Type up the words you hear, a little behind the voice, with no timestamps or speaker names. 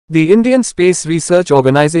The Indian Space Research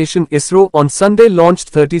Organisation ISRO on Sunday launched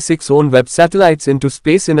 36 OneWeb satellites into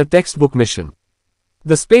space in a textbook mission.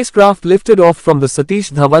 The spacecraft lifted off from the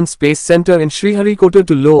Satish Dhawan Space Centre in Sriharikota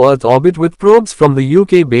to low Earth orbit with probes from the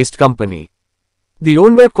UK-based company. The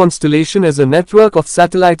OneWeb constellation is a network of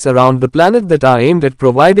satellites around the planet that are aimed at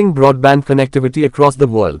providing broadband connectivity across the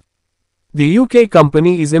world. The UK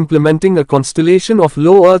company is implementing a constellation of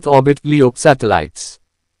low Earth orbit LEO satellites.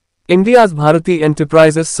 India's Bharti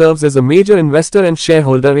Enterprises serves as a major investor and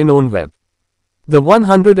shareholder in OneWeb. The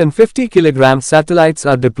 150 kg satellites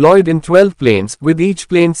are deployed in 12 planes, with each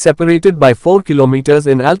plane separated by 4 km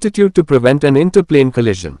in altitude to prevent an interplane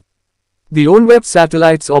collision. The OneWeb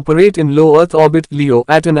satellites operate in low Earth orbit LEO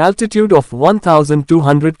at an altitude of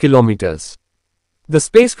 1,200 km. The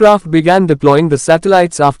spacecraft began deploying the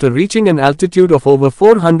satellites after reaching an altitude of over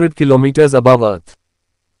 400 km above Earth.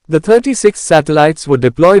 The 36 satellites were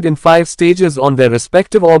deployed in 5 stages on their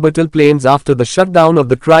respective orbital planes after the shutdown of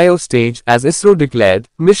the cryo stage, as ISRO declared,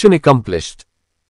 mission accomplished.